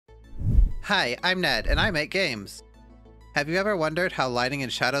Hi, I'm Ned, and I make games. Have you ever wondered how lighting and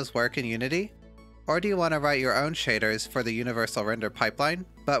shadows work in Unity? Or do you want to write your own shaders for the universal render pipeline,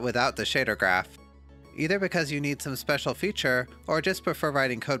 but without the shader graph? Either because you need some special feature, or just prefer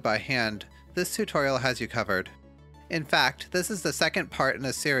writing code by hand, this tutorial has you covered. In fact, this is the second part in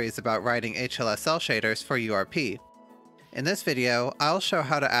a series about writing HLSL shaders for URP. In this video, I'll show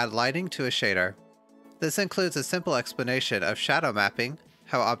how to add lighting to a shader. This includes a simple explanation of shadow mapping,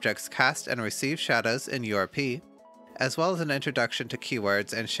 how objects cast and receive shadows in URP, as well as an introduction to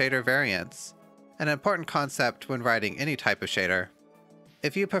keywords and shader variants, an important concept when writing any type of shader.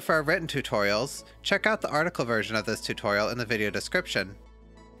 If you prefer written tutorials, check out the article version of this tutorial in the video description.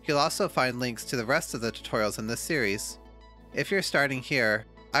 You'll also find links to the rest of the tutorials in this series. If you're starting here,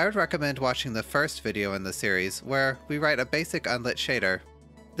 I would recommend watching the first video in the series, where we write a basic unlit shader.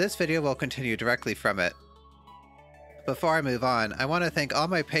 This video will continue directly from it. Before I move on, I want to thank all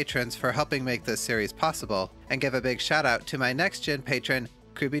my patrons for helping make this series possible, and give a big shout out to my next-gen patron,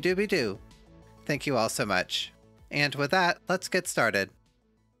 Krooby-Dooby-Doo. Thank you all so much. And with that, let's get started.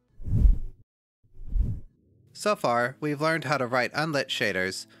 So far, we've learned how to write unlit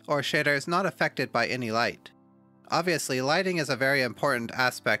shaders, or shaders not affected by any light. Obviously, lighting is a very important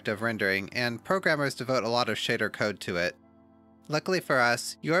aspect of rendering, and programmers devote a lot of shader code to it. Luckily for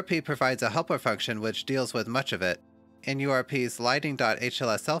us, URP provides a helper function which deals with much of it. In URP's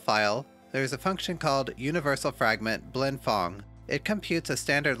lighting.hlsl file, there's a function called Universal Fragment BlendFong. It computes a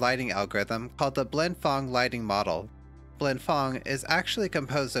standard lighting algorithm called the BlendFong lighting model. BlendFong is actually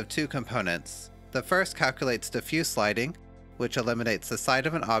composed of two components. The first calculates diffuse lighting, which eliminates the side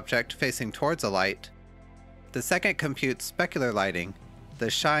of an object facing towards a light. The second computes specular lighting, the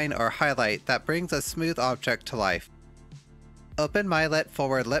shine or highlight that brings a smooth object to life. Open mylit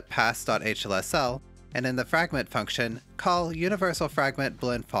forward litpass.hlsl, and in the fragment function, call Universal Fragment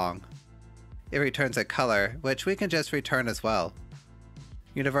BlendFong. It returns a color, which we can just return as well.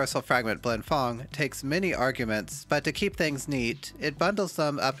 Universal Fragment BlendFong takes many arguments, but to keep things neat, it bundles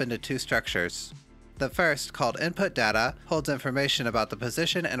them up into two structures. The first, called Input Data, holds information about the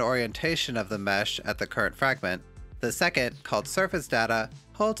position and orientation of the mesh at the current fragment. The second, called Surface Data,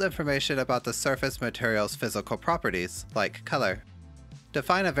 holds information about the surface material's physical properties, like color.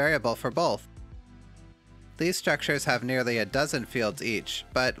 Define a variable for both. These structures have nearly a dozen fields each,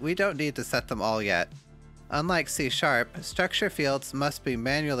 but we don't need to set them all yet. Unlike C#, structure fields must be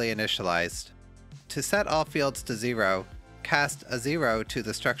manually initialized. To set all fields to 0, cast a 0 to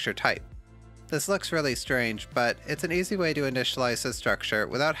the structure type. This looks really strange, but it's an easy way to initialize a structure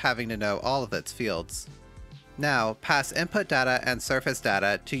without having to know all of its fields. Now, pass input data and surface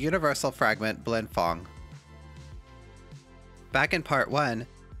data to Universal Fragment BlendFong. Back in part 1,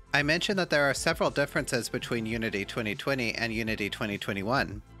 I mentioned that there are several differences between Unity 2020 and Unity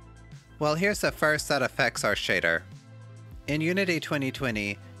 2021. Well, here's the first that affects our shader. In Unity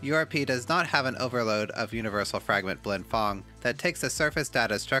 2020, URP does not have an overload of Universal Fragment BlendFong that takes a surface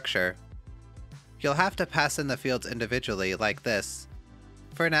data structure. You'll have to pass in the fields individually, like this.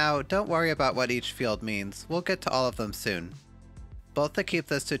 For now, don't worry about what each field means, we'll get to all of them soon. Both to keep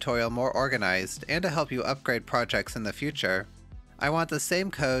this tutorial more organized and to help you upgrade projects in the future, I want the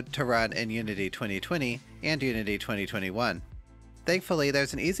same code to run in Unity 2020 and Unity 2021. Thankfully,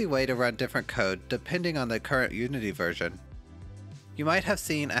 there's an easy way to run different code depending on the current Unity version. You might have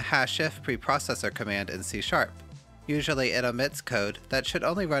seen a #if preprocessor command in C#. Usually it omits code that should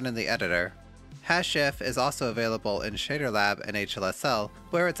only run in the editor. #if is also available in ShaderLab and HLSL,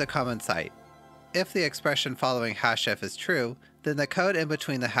 where it's a common sight. If the expression following #if is true, then the code in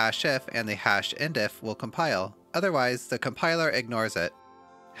between the #if and the #endif will compile. Otherwise, the compiler ignores it.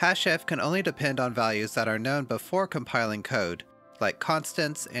 #if can only depend on values that are known before compiling code, like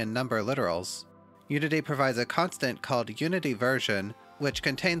constants and number literals. Unity provides a constant called Unity version, which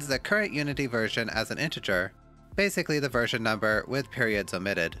contains the current Unity version as an integer, basically the version number with periods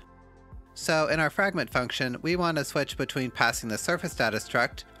omitted. So in our fragment function, we want to switch between passing the surface data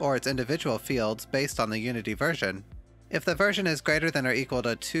struct or its individual fields based on the Unity version. If the version is greater than or equal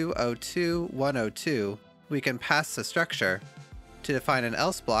to 202.102, we can pass the structure. To define an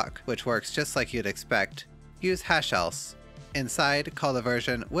else block, which works just like you'd expect, use #else. Inside, call the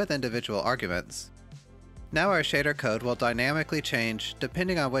version with individual arguments. Now our shader code will dynamically change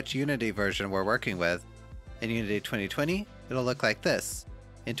depending on which Unity version we're working with. In Unity 2020, it'll look like this.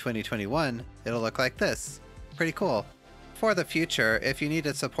 In 2021, it'll look like this. Pretty cool. For the future, if you need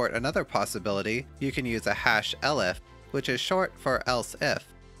to support another possibility, you can use a #elif, which is short for else if.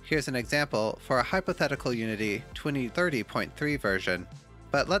 Here's an example for a hypothetical Unity 2030.3 version,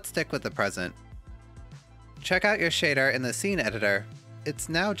 but let's stick with the present. Check out your shader in the scene editor. it's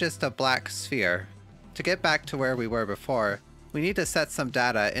now just a black sphere. To get back to where we were before, we need to set some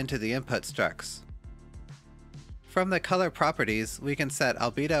data into the input structs. From the color properties, we can set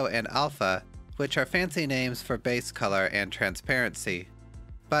albedo and alpha, which are fancy names for base color and transparency.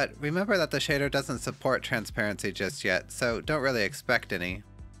 But remember that the shader doesn't support transparency just yet, so don't really expect any.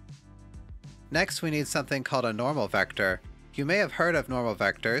 Next, we need something called a normal vector. You may have heard of normal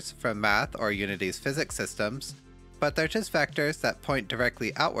vectors from math or Unity's physics systems, but they're just vectors that point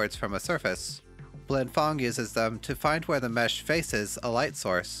directly outwards from a surface. BlendFong uses them to find where the mesh faces a light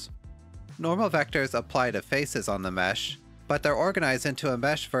source. Normal vectors apply to faces on the mesh, but they're organized into a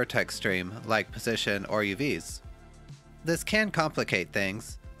mesh vertex stream, like position or UVs. This can complicate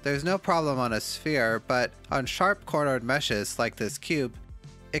things. There's no problem on a sphere, but on sharp-cornered meshes like this cube,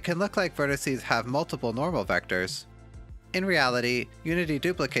 it can look like vertices have multiple normal vectors. In reality, Unity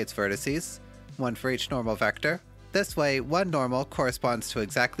duplicates vertices, one for each normal vector. This way, one normal corresponds to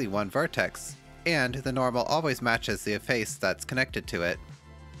exactly one vertex, and the normal always matches the face that's connected to it.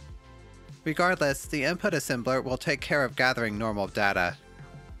 Regardless, the input assembler will take care of gathering normal data.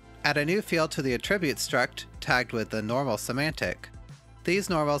 Add a new field to the attribute struct tagged with the normal semantic. These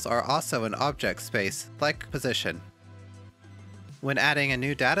normals are also an object space, like position. When adding a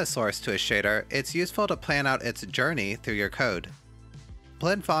new data source to a shader, it's useful to plan out its journey through your code.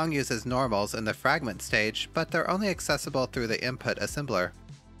 BlendFong uses normals in the fragment stage, but they're only accessible through the input assembler.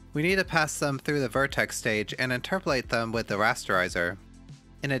 We need to pass them through the vertex stage and interpolate them with the rasterizer.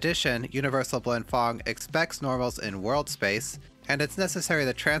 In addition, Universal BlendFong expects normals in world space, and it's necessary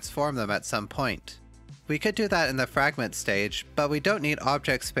to transform them at some point. We could do that in the fragment stage, but we don't need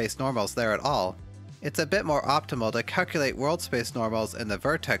object space normals there at all. It's a bit more optimal to calculate world space normals in the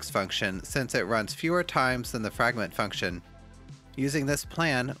vertex function since it runs fewer times than the fragment function. Using this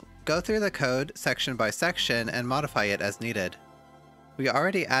plan, go through the code section by section and modify it as needed. We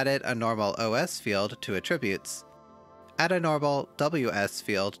already added a normal OS field to attributes. Add a normal WS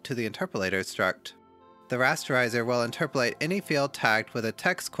field to the interpolator struct. The rasterizer will interpolate any field tagged with a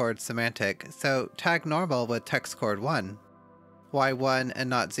text chord semantic, so tag normal with text chord 1. Why 1 and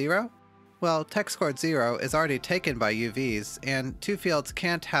not 0? Well, text chord 0 is already taken by UVs, and two fields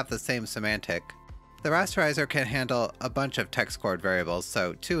can't have the same semantic. The rasterizer can handle a bunch of text chord variables,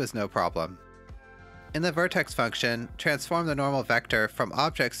 so 2 is no problem. In the vertex function, transform the normal vector from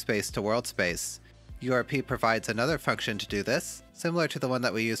object space to world space. URP provides another function to do this, similar to the one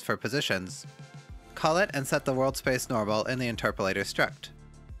that we use for positions. Call it and set the world space normal in the interpolator struct.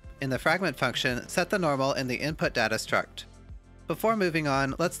 In the fragment function, set the normal in the input data struct. Before moving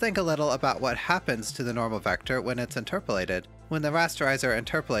on, let's think a little about what happens to the normal vector when it's interpolated. When the rasterizer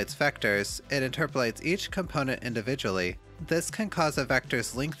interpolates vectors, it interpolates each component individually. This can cause a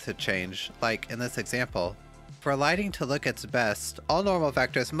vector's length to change, like in this example. For lighting to look its best, all normal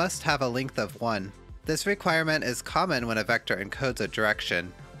vectors must have a length of 1. This requirement is common when a vector encodes a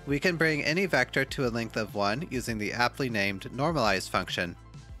direction. We can bring any vector to a length of 1 using the aptly named normalize function.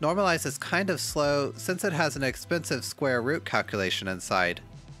 Normalize is kind of slow since it has an expensive square root calculation inside.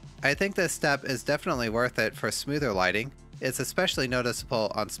 I think this step is definitely worth it for smoother lighting. It's especially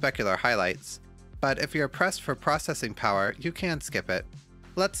noticeable on specular highlights. But if you're pressed for processing power, you can skip it.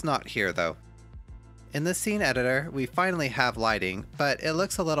 Let's not here though. In the scene editor, we finally have lighting, but it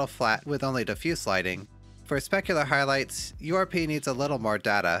looks a little flat with only diffuse lighting. For specular highlights, URP needs a little more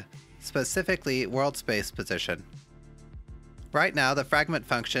data, specifically world space position. Right now, the fragment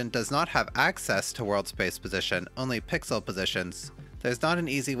function does not have access to world space position, only pixel positions. There's not an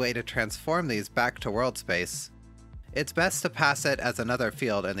easy way to transform these back to world space. It's best to pass it as another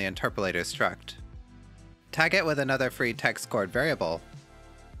field in the interpolator struct. Tag it with another free text chord variable.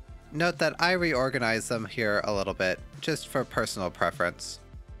 Note that I reorganize them here a little bit, just for personal preference.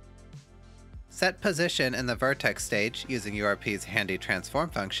 Set position in the vertex stage using URP's handy transform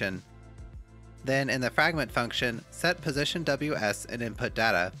function. Then in the fragment function, set position WS in input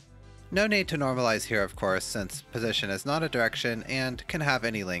data. No need to normalize here of course, since position is not a direction and can have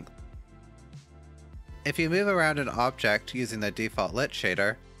any length. If you move around an object using the default lit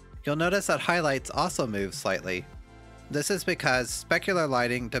shader, you'll notice that highlights also move slightly. This is because specular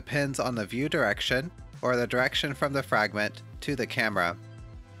lighting depends on the view direction, or the direction from the fragment to the camera.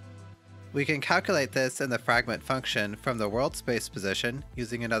 We can calculate this in the fragment function from the world space position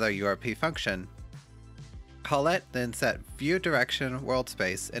using another URP function. Call it, then set view direction world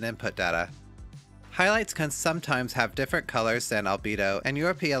space in input data. Highlights can sometimes have different colors than albedo, and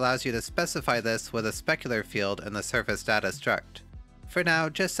URP allows you to specify this with a specular field in the surface data struct. For now,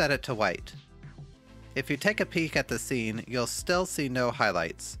 just set it to white. If you take a peek at the scene, you'll still see no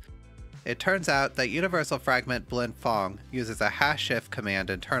highlights. It turns out that Universal Fragment Blend Phong uses a hash shift command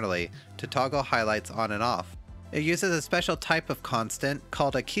internally to toggle highlights on and off. It uses a special type of constant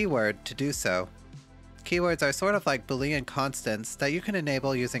called a keyword to do so. Keywords are sort of like Boolean constants that you can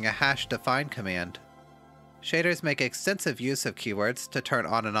enable using a hash define command. Shaders make extensive use of keywords to turn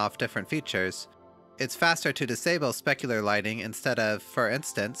on and off different features. It's faster to disable specular lighting instead of, for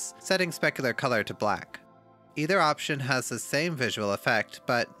instance, setting specular color to black. Either option has the same visual effect,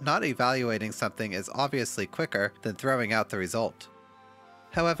 but not evaluating something is obviously quicker than throwing out the result.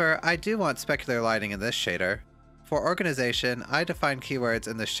 However, I do want specular lighting in this shader. For organization, I define keywords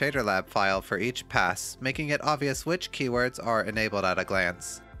in the ShaderLab file for each pass, making it obvious which keywords are enabled at a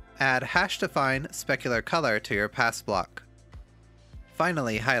glance. Add hash define specular color to your pass block.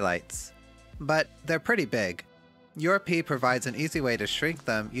 Finally, highlights. But they're pretty big. URP provides an easy way to shrink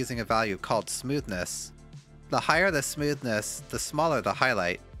them using a value called smoothness. The higher the smoothness, the smaller the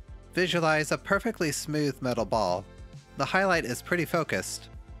highlight. Visualize a perfectly smooth metal ball. The highlight is pretty focused.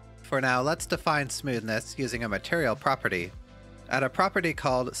 For now, let's define smoothness using a material property. Add a property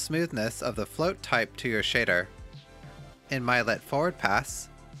called smoothness of the float type to your shader. In MyLit forward pass,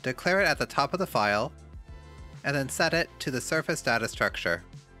 declare it at the top of the file, and then set it to the surface data structure.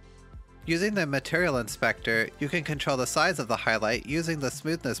 Using the material inspector, you can control the size of the highlight using the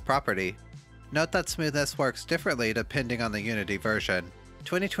smoothness property. Note that smoothness works differently depending on the Unity version.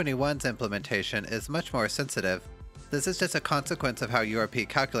 2021's implementation is much more sensitive. This is just a consequence of how URP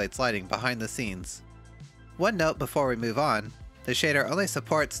calculates lighting behind the scenes. One note before we move on, the shader only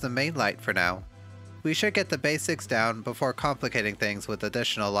supports the main light for now. We should get the basics down before complicating things with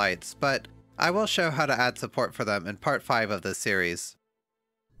additional lights, but I will show how to add support for them in part 5 of this series.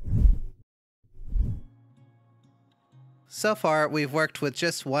 So far, we've worked with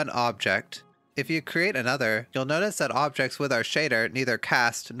just one object. If you create another, you'll notice that objects with our shader neither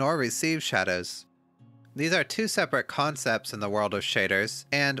cast nor receive shadows. These are two separate concepts in the world of shaders,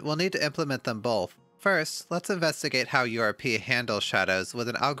 and we'll need to implement them both. First, let's investigate how URP handles shadows with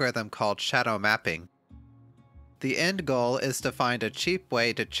an algorithm called shadow mapping. The end goal is to find a cheap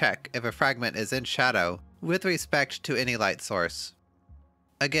way to check if a fragment is in shadow with respect to any light source.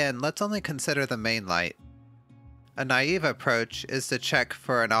 Again, let's only consider the main light. A naive approach is to check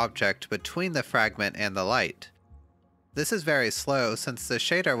for an object between the fragment and the light. This is very slow since the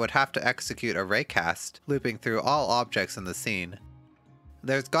shader would have to execute a raycast, looping through all objects in the scene.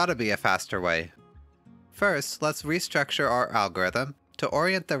 There's gotta be a faster way. First, let's restructure our algorithm to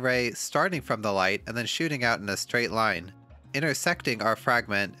orient the ray starting from the light and then shooting out in a straight line, intersecting our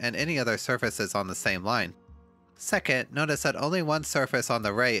fragment and any other surfaces on the same line. Second, notice that only one surface on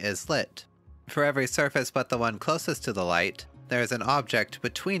the ray is lit. For every surface but the one closest to the light, there is an object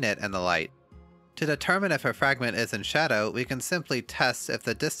between it and the light. To determine if a fragment is in shadow, we can simply test if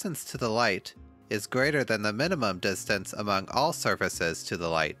the distance to the light is greater than the minimum distance among all surfaces to the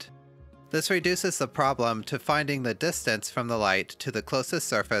light. This reduces the problem to finding the distance from the light to the closest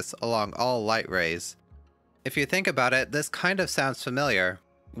surface along all light rays. If you think about it, this kind of sounds familiar.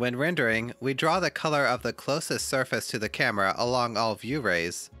 When rendering, we draw the color of the closest surface to the camera along all view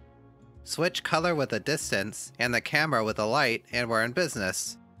rays. Switch color with the distance and the camera with the light and we're in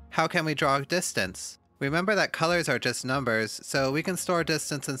business. How can we draw distance? Remember that colors are just numbers, so we can store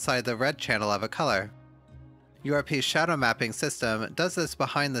distance inside the red channel of a color. URP's shadow mapping system does this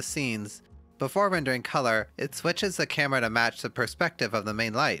behind the scenes. Before rendering color, it switches the camera to match the perspective of the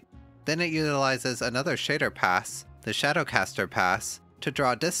main light. Then it utilizes another shader pass, the Shadowcaster pass, to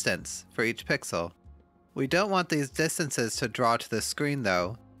draw distance for each pixel. We don't want these distances to draw to the screen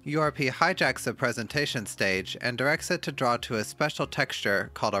though. URP hijacks the presentation stage and directs it to draw to a special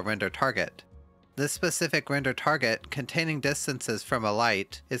texture called a render target. This specific render target containing distances from a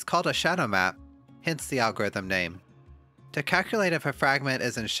light is called a shadow map, hence the algorithm name. To calculate if a fragment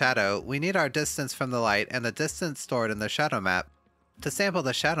is in shadow, we need our distance from the light and the distance stored in the shadow map. To sample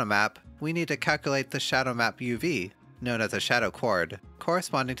the shadow map, we need to calculate the shadow map UV, known as a shadow chord,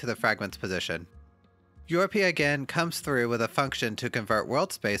 corresponding to the fragment's position. URP again comes through with a function to convert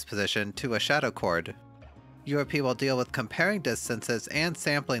world space position to a shadow chord. URP will deal with comparing distances and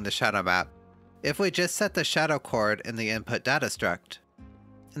sampling the shadow map if we just set the shadow chord in the input data struct.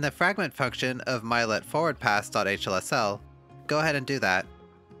 In the fragment function of MyLit forward pass.HLSL, go ahead and do that.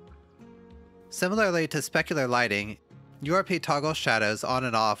 Similarly to specular lighting, URP toggles shadows on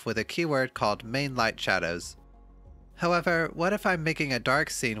and off with a keyword called main light shadows. However, what if I'm making a dark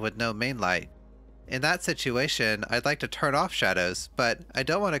scene with no main light? In that situation, I'd like to turn off shadows, but I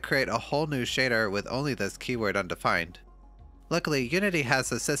don't want to create a whole new shader with only this keyword undefined. Luckily, Unity has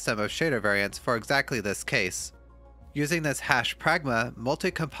a system of shader variants for exactly this case. Using this #pragma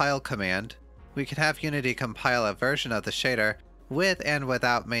multi-compile command, we can have Unity compile a version of the shader with and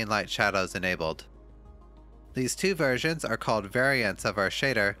without main light shadows enabled. These two versions are called variants of our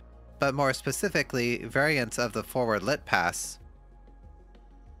shader, but more specifically, variants of the forward lit pass.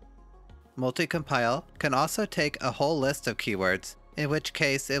 Multi-compile can also take a whole list of keywords, in which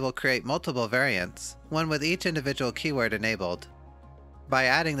case it will create multiple variants, one with each individual keyword enabled. By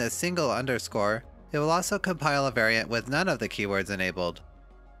adding this single underscore, it will also compile a variant with none of the keywords enabled.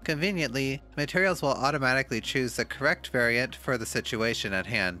 Conveniently, Materials will automatically choose the correct variant for the situation at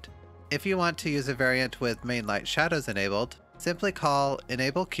hand. If you want to use a variant with main light shadows enabled, simply call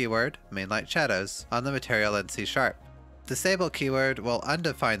enable keyword main light shadows on the material in C#. Disable keyword will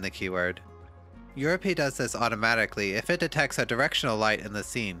undefine the keyword. URP does this automatically if it detects a directional light in the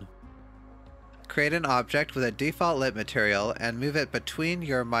scene. Create an object with a default lit material and move it between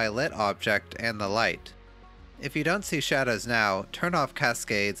your myLit object and the light. If you don't see shadows now, turn off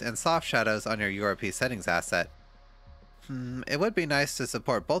cascades and soft shadows on your URP settings asset. It would be nice to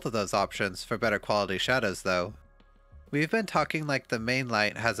support both of those options for better quality shadows though. We've been talking like the main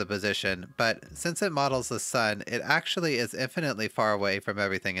light has a position, but since it models the sun, it actually is infinitely far away from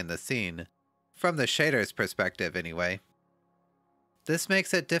everything in the scene. From the shader's perspective anyway. This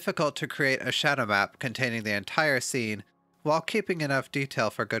makes it difficult to create a shadow map containing the entire scene while keeping enough detail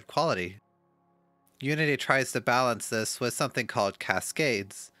for good quality. Unity tries to balance this with something called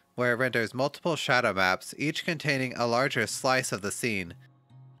cascades, where it renders multiple shadow maps, each containing a larger slice of the scene.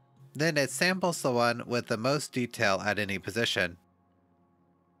 Then it samples the one with the most detail at any position.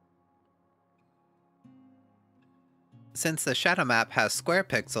 Since the shadow map has square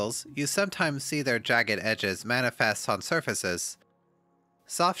pixels, you sometimes see their jagged edges manifest on surfaces.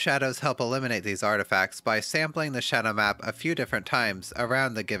 Soft shadows help eliminate these artifacts by sampling the shadow map a few different times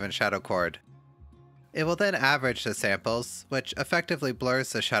around the given shadow chord. It will then average the samples, which effectively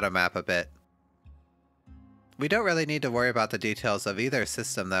blurs the shadow map a bit. We don't really need to worry about the details of either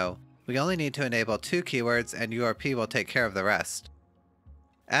system though. We only need to enable 2 keywords and URP will take care of the rest.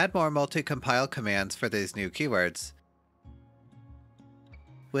 Add more multi-compile commands for these new keywords.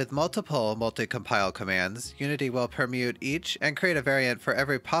 With multiple multi-compile commands, Unity will permute each and create a variant for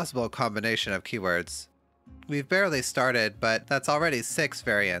every possible combination of keywords. We've barely started, but that's already 6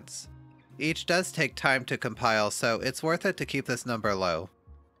 variants. Each does take time to compile, so it's worth it to keep this number low.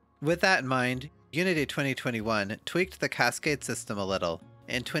 With that in mind, Unity 2021 tweaked the cascade system a little.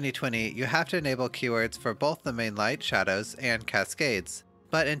 In 2020, you have to enable keywords for both the main light shadows and cascades,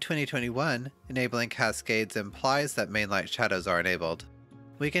 but in 2021, enabling cascades implies that main light shadows are enabled.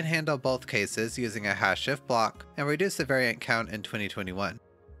 We can handle both cases using a #shift block and reduce the variant count in 2021.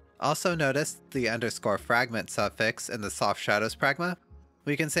 Also notice the underscore fragment suffix in the soft shadows pragma?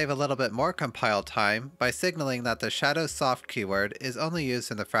 We can save a little bit more compile time by signaling that the shadow soft keyword is only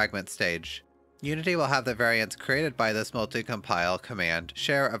used in the fragment stage. Unity will have the variants created by this multi-compile command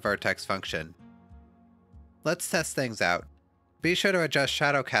share a vertex function. Let's test things out. Be sure to adjust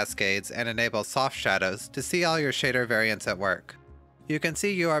shadow cascades and enable soft shadows to see all your shader variants at work. You can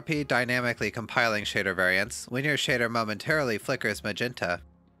see URP dynamically compiling shader variants when your shader momentarily flickers magenta.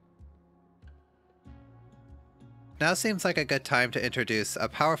 Now seems like a good time to introduce a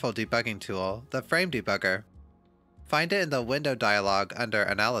powerful debugging tool, the Frame Debugger. Find it in the Window dialog under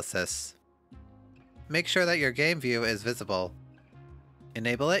Analysis. Make sure that your game view is visible.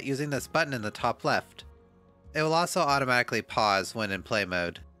 Enable it using this button in the top left. It will also automatically pause when in play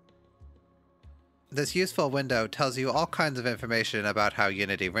mode. This useful window tells you all kinds of information about how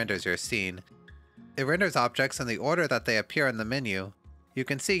Unity renders your scene. It renders objects in the order that they appear in the menu. You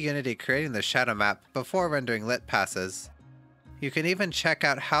can see Unity creating the shadow map before rendering lit passes. You can even check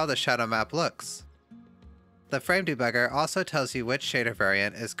out how the shadow map looks. The Frame Debugger also tells you which shader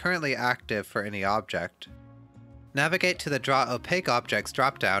variant is currently active for any object. Navigate to the Draw Opaque Objects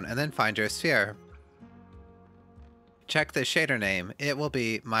dropdown and then find your sphere. Check the shader name, it will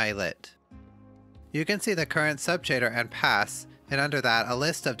be myLit. You can see the current subshader and pass, and under that a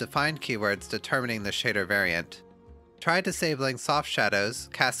list of defined keywords determining the shader variant. Try disabling soft shadows,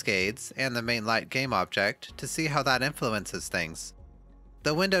 cascades, and the main light game object to see how that influences things.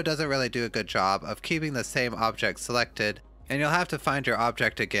 The window doesn't really do a good job of keeping the same object selected, and you'll have to find your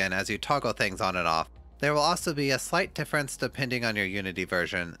object again as you toggle things on and off. There will also be a slight difference depending on your Unity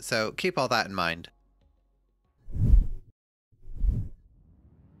version, so keep all that in mind.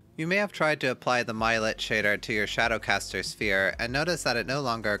 You may have tried to apply the myLit shader to your Shadowcaster sphere and notice that it no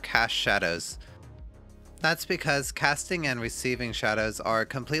longer casts shadows. That's because casting and receiving shadows are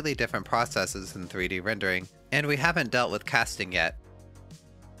completely different processes in 3D rendering, and we haven't dealt with casting yet.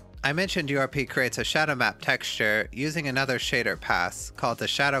 I mentioned URP creates a shadow map texture using another shader pass called the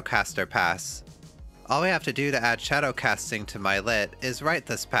Shadow Caster pass. All we have to do to add shadow casting to MyLit is write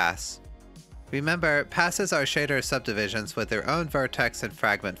this pass. Remember, passes are shader subdivisions with their own vertex and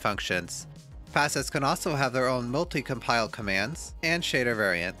fragment functions. Passes can also have their own multi-compile commands and shader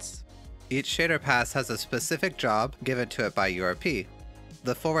variants. Each shader pass has a specific job given to it by URP.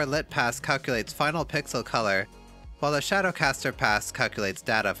 The forward lit pass calculates final pixel color, while the Shadowcaster pass calculates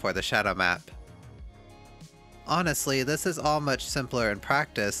data for the shadow map. Honestly, this is all much simpler in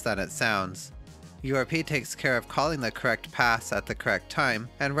practice than it sounds. URP takes care of calling the correct pass at the correct time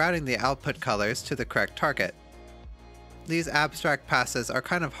and routing the output colors to the correct target. These abstract passes are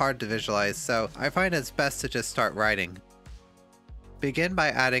kind of hard to visualize, so I find it's best to just start writing. Begin by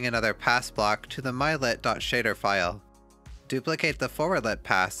adding another pass block to the mylit.shader file. Duplicate the forward-lit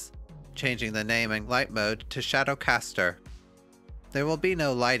pass, changing the name and light mode to Shadowcaster. There will be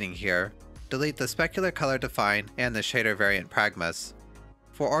no lighting here. Delete the specular color define and the shader variant pragmas.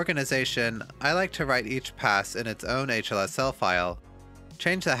 For organization, I like to write each pass in its own HLSL file.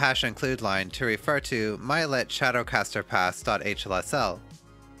 Change the hash include line to refer to mylit shadowcasterpass.hLSL.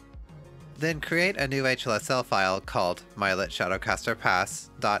 Then create a new HLSL file called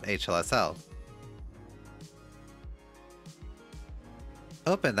mylit_shadowcasterpass.hLSL.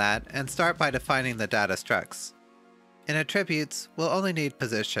 Open that and start by defining the data structs. In attributes, we'll only need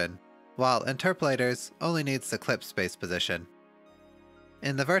position, while interpolators only needs the clip space position.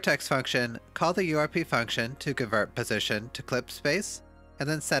 In the vertex function, call the URP function to convert position to clip space, and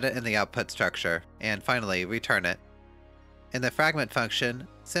then set it in the output structure, and finally return it. In the fragment function,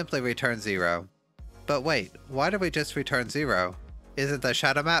 simply return 0. But wait, why do we just return 0? Isn't the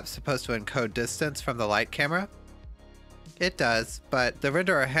shadow map supposed to encode distance from the light camera? It does, but the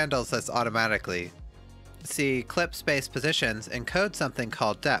renderer handles this automatically. See, clip space positions encode something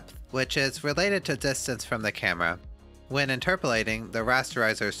called depth, which is related to distance from the camera. When interpolating, the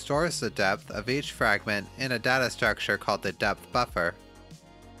rasterizer stores the depth of each fragment in a data structure called the depth buffer.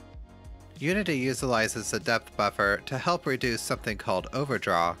 Unity utilizes the depth buffer to help reduce something called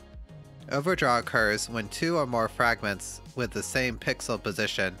overdraw. Overdraw occurs when two or more fragments with the same pixel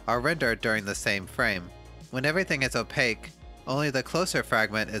position are rendered during the same frame. When everything is opaque, only the closer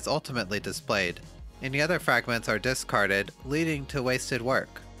fragment is ultimately displayed. Any other fragments are discarded, leading to wasted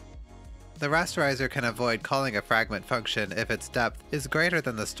work. The rasterizer can avoid calling a fragment function if its depth is greater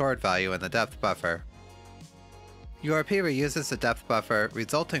than the stored value in the depth buffer. URP reuses the depth buffer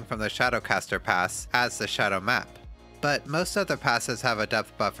resulting from the Shadowcaster pass as the shadow map, but most other passes have a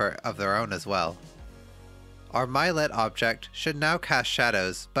depth buffer of their own as well. Our mylit object should now cast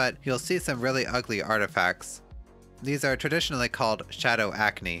shadows, but you'll see some really ugly artifacts. These are traditionally called shadow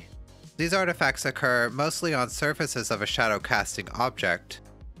acne. These artifacts occur mostly on surfaces of a shadow casting object.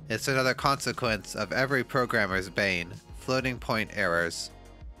 It's another consequence of every programmer's bane, floating point errors.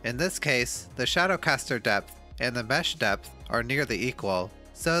 In this case, the Shadowcaster depth and the mesh depth are nearly equal,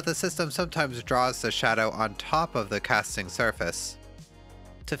 so the system sometimes draws the shadow on top of the casting surface.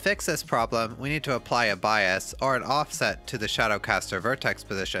 To fix this problem, we need to apply a bias or an offset to the Shadowcaster vertex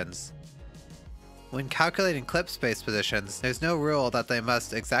positions. When calculating clip space positions, there's no rule that they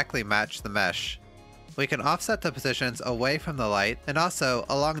must exactly match the mesh. We can offset the positions away from the light and also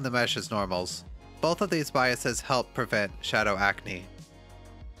along the mesh's normals. Both of these biases help prevent shadow acne.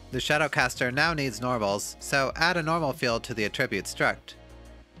 The Shadowcaster now needs normals, so add a normal field to the attribute struct.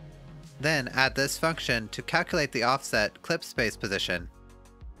 Then add this function to calculate the offset clip space position.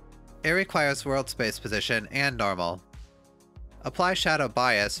 It requires world space position and normal. Apply shadow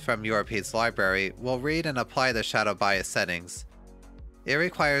bias from URP's library will read and apply the shadow bias settings. It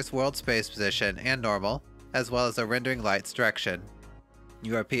requires world space position and normal, as well as a rendering light's direction.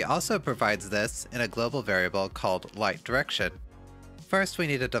 URP also provides this in a global variable called light direction. First, we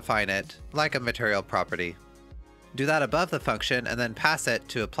need to define it, like a material property. Do that above the function and then pass it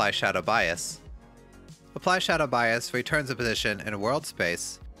to apply shadow bias. Apply shadow bias returns a position in world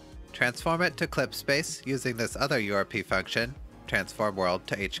space. Transform it to clip space using this other URP function, transform world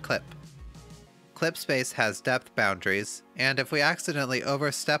to hclip. Clip space has depth boundaries, and if we accidentally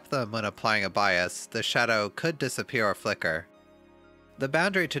overstep them when applying a bias, the shadow could disappear or flicker. The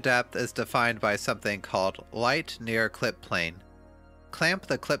boundary to depth is defined by something called light near clip plane. Clamp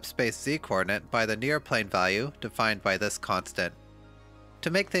the clip space z-coordinate by the near plane value defined by this constant.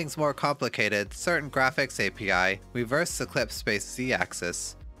 To make things more complicated, certain graphics API reverse the clip space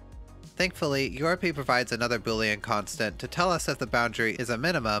z-axis. Thankfully, URP provides another Boolean constant to tell us if the boundary is a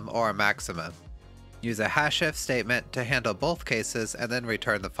minimum or a maximum. Use a hash if statement to handle both cases and then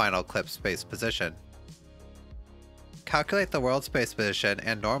return the final clip space position. calculate the world space position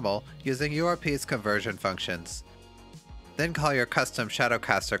and normal using URP's conversion functions. Then call your custom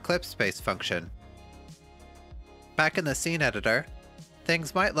Shadowcaster clip space function. Back in the scene editor,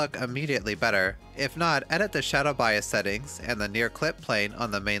 things might look immediately better. If not, edit the shadow bias settings and the near clip plane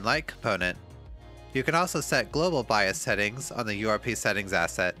on the main light component. You can also set global bias settings on the URP settings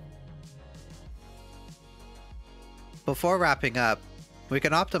asset. Before wrapping up, we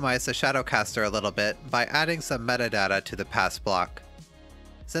can optimize the Shadowcaster a little bit by adding some metadata to the pass block.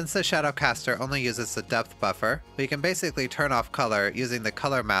 Since the Shadowcaster only uses the depth buffer, we can basically turn off color using the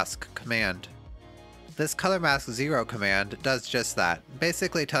color mask command. This color mask 0 command does just that,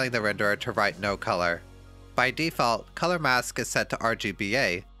 basically telling the renderer to write no color. By default, color mask is set to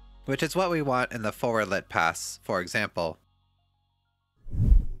RGBA, which is what we want in the forward lit pass, for example.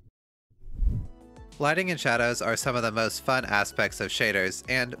 Lighting and shadows are some of the most fun aspects of shaders,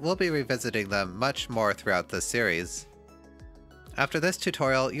 and we'll be revisiting them much more throughout this series. After this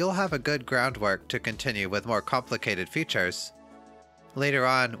tutorial, you'll have a good groundwork to continue with more complicated features. Later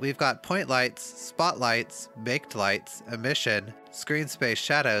on, we've got point lights, spotlights, baked lights, emission, screen space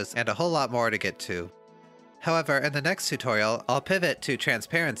shadows, and a whole lot more to get to. However, in the next tutorial, I'll pivot to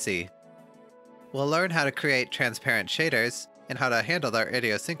transparency. We'll learn how to create transparent shaders and how to handle their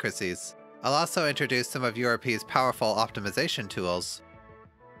idiosyncrasies. I'll also introduce some of URP's powerful optimization tools.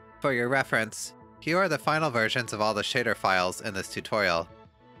 For your reference, here are the final versions of all the shader files in this tutorial.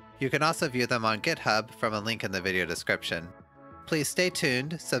 You can also view them on GitHub from a link in the video description. Please stay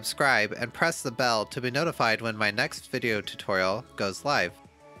tuned, subscribe, and press the bell to be notified when my next video tutorial goes live.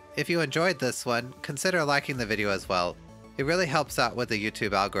 If you enjoyed this one, consider liking the video as well. It really helps out with the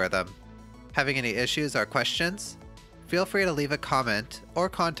YouTube algorithm. Having any issues or questions? Feel free to leave a comment or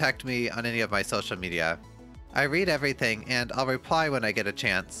contact me on any of my social media. I read everything and I'll reply when I get a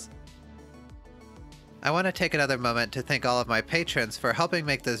chance. I want to take another moment to thank all of my patrons for helping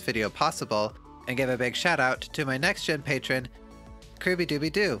make this video possible and give a big shout out to my next gen patron,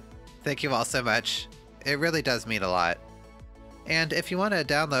 Kirby-Dooby-Doo. Thank you all so much. It really does mean a lot. And if you want to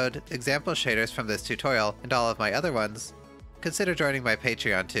download example shaders from this tutorial and all of my other ones, consider joining my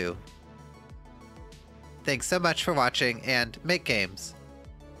Patreon too. Thanks so much for watching, and make games!